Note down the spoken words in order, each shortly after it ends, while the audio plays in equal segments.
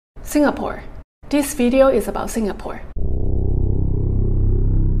Singapore. This video is about Singapore.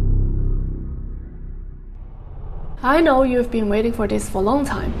 I know you've been waiting for this for a long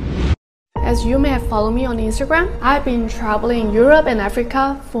time. As you may have followed me on Instagram, I've been traveling Europe and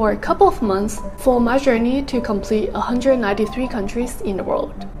Africa for a couple of months for my journey to complete 193 countries in the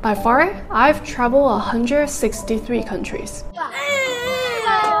world. By far, I've traveled 163 countries.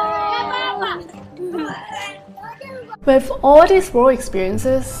 With all these world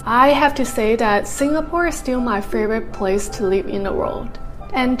experiences, I have to say that Singapore is still my favorite place to live in the world.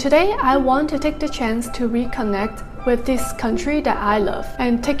 And today, I want to take the chance to reconnect with this country that I love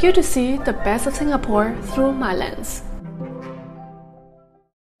and take you to see the best of Singapore through my lens.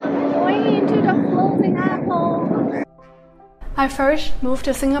 Going into the floating apple. I first moved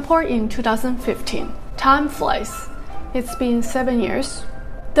to Singapore in 2015. Time flies. It's been 7 years.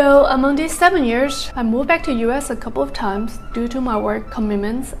 Though among these 7 years, I moved back to US a couple of times due to my work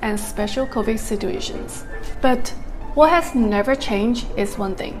commitments and special COVID situations. But what has never changed is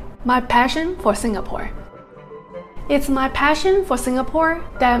one thing: my passion for Singapore. It's my passion for Singapore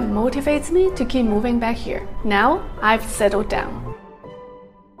that motivates me to keep moving back here. Now I've settled down.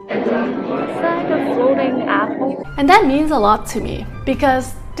 It's like a floating apple. And that means a lot to me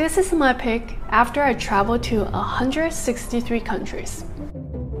because this is my pick after I traveled to 163 countries.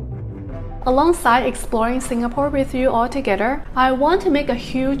 Alongside exploring Singapore with you all together, I want to make a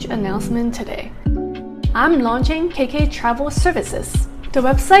huge announcement today. I'm launching KK Travel Services. The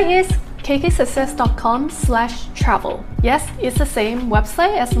website is kksuccess.com/travel. Yes, it's the same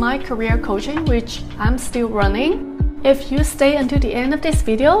website as my career coaching, which I'm still running. If you stay until the end of this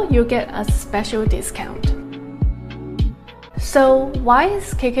video, you'll get a special discount. So why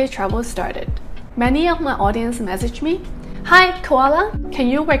is KK Travel started? Many of my audience messaged me, "Hi, Koala, can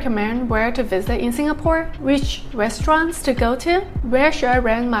you recommend where to visit in Singapore? Which restaurants to go to? Where should I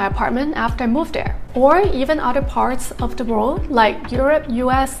rent my apartment after I move there?" Or even other parts of the world like Europe,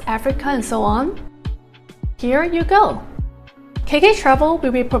 US, Africa, and so on. Here you go. KK Travel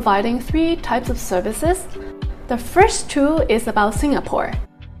will be providing 3 types of services. The first 2 is about Singapore.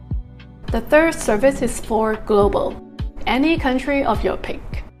 The third service is for global, any country of your pick.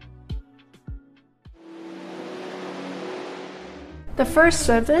 The first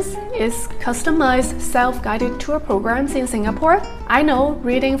service is customized self-guided tour programs in Singapore. I know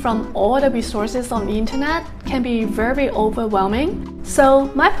reading from all the resources on the internet can be very overwhelming. So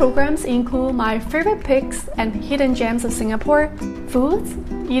my programs include my favorite picks and hidden gems of Singapore, foods,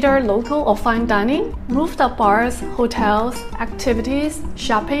 either local or fine dining, rooftop bars, hotels, activities,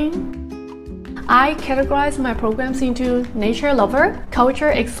 shopping. I categorize my programs into nature lover,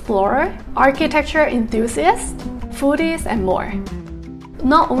 culture explorer, architecture enthusiast, foodies, and more.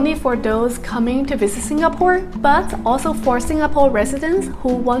 Not only for those coming to visit Singapore, but also for Singapore residents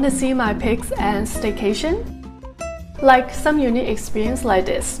who want to see my pics and staycation. Like some unique experience like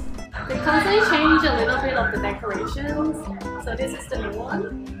this. They constantly change a little bit of the decorations, so this is the new one.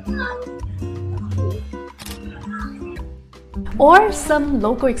 Or some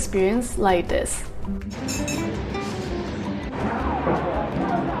local experience like this.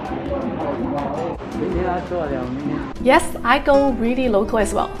 Yes, I go really local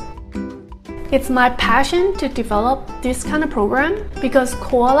as well. It's my passion to develop this kind of program because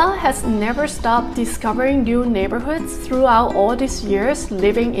Koala has never stopped discovering new neighborhoods throughout all these years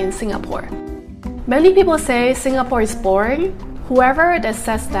living in Singapore. Many people say Singapore is boring. Whoever that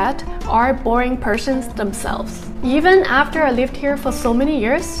says that are boring persons themselves. Even after I lived here for so many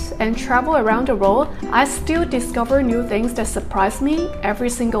years and travel around the world, I still discover new things that surprise me every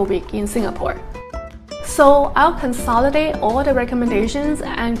single week in Singapore. So I'll consolidate all the recommendations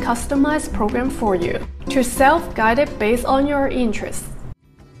and customize program for you to self-guide it based on your interests.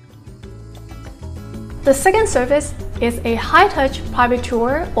 The second service is a high-touch private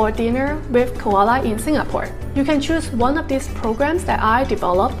tour or dinner with Koala in Singapore. You can choose one of these programs that I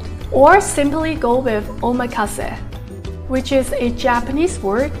developed or simply go with omakase, which is a Japanese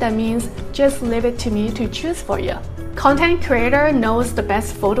word that means just leave it to me to choose for you. Content creator knows the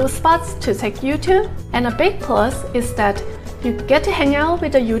best photo spots to take you to, and a big plus is that you get to hang out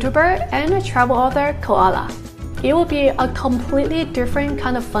with a YouTuber and a travel author, Koala. It will be a completely different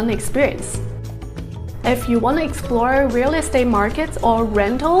kind of fun experience. If you want to explore real estate markets or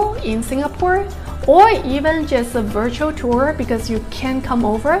rental in Singapore, or even just a virtual tour because you can't come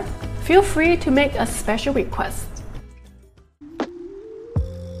over, feel free to make a special request.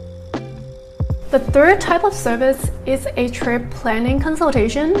 The third type of service is a trip planning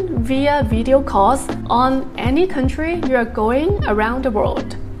consultation via video calls on any country you are going around the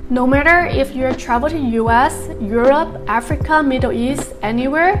world. No matter if you travel to US, Europe, Africa, Middle East,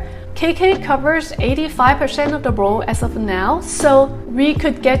 anywhere, KK covers 85% of the world as of now, so we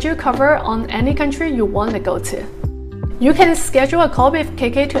could get you covered on any country you want to go to. You can schedule a call with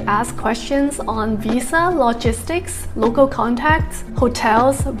KK to ask questions on visa, logistics, local contacts,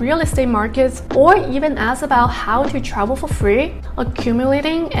 hotels, real estate markets, or even ask about how to travel for free,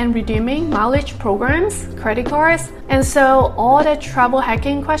 accumulating and redeeming mileage programs, credit cards, and so all the travel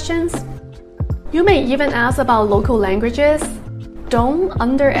hacking questions. You may even ask about local languages. Don't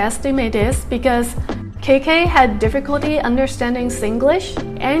underestimate this because KK had difficulty understanding Singlish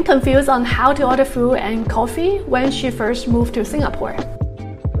and confused on how to order food and coffee when she first moved to Singapore.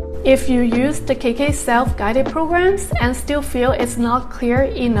 If you use the KK self-guided programs and still feel it's not clear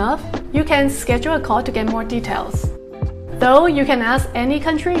enough, you can schedule a call to get more details. Though you can ask any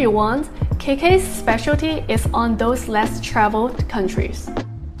country you want, KK's specialty is on those less traveled countries.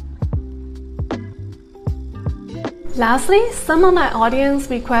 Lastly, some of my audience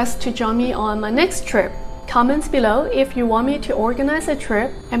request to join me on my next trip. Comment below if you want me to organize a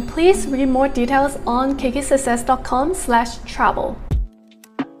trip, and please read more details on kksuccess.com/travel.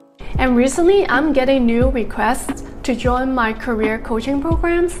 And recently, I'm getting new requests to join my career coaching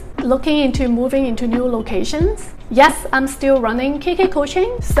programs, looking into moving into new locations. Yes, I'm still running KK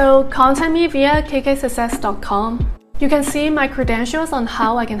coaching, so contact me via kksuccess.com. You can see my credentials on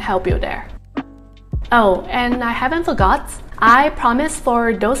how I can help you there. Oh, and I haven't forgot, I promise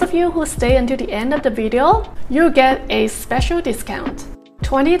for those of you who stay until the end of the video, you'll get a special discount.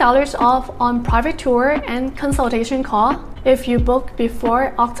 $20 off on private tour and consultation call if you book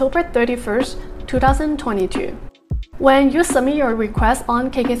before October 31st, 2022. When you submit your request on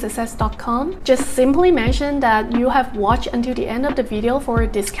kksuccess.com, just simply mention that you have watched until the end of the video for a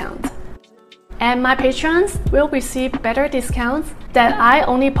discount. And my patrons will receive better discounts that I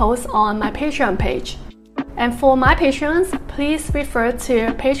only post on my Patreon page. And for my patrons, please refer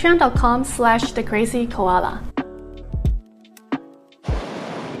to patreon.com/thecrazykoala.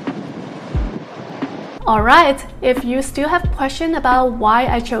 Alright, if you still have questions about why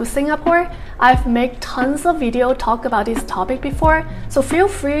I chose Singapore, I've made tons of videos talk about this topic before, so feel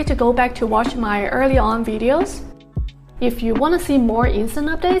free to go back to watch my early on videos. If you want to see more instant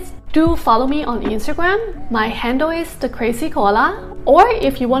updates, do follow me on Instagram. My handle is thecrazykoala. Or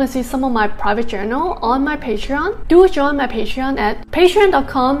if you want to see some of my private journal on my Patreon, do join my Patreon at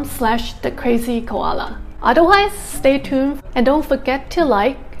patreon.com/thecrazykoala. Otherwise, stay tuned and don't forget to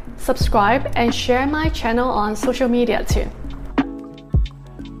like, subscribe, and share my channel on social media too.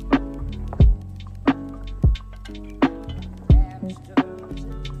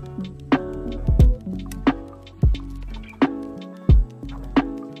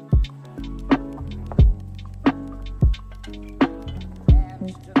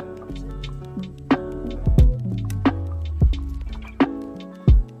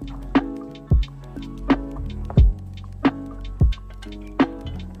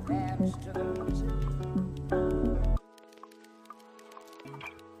 To the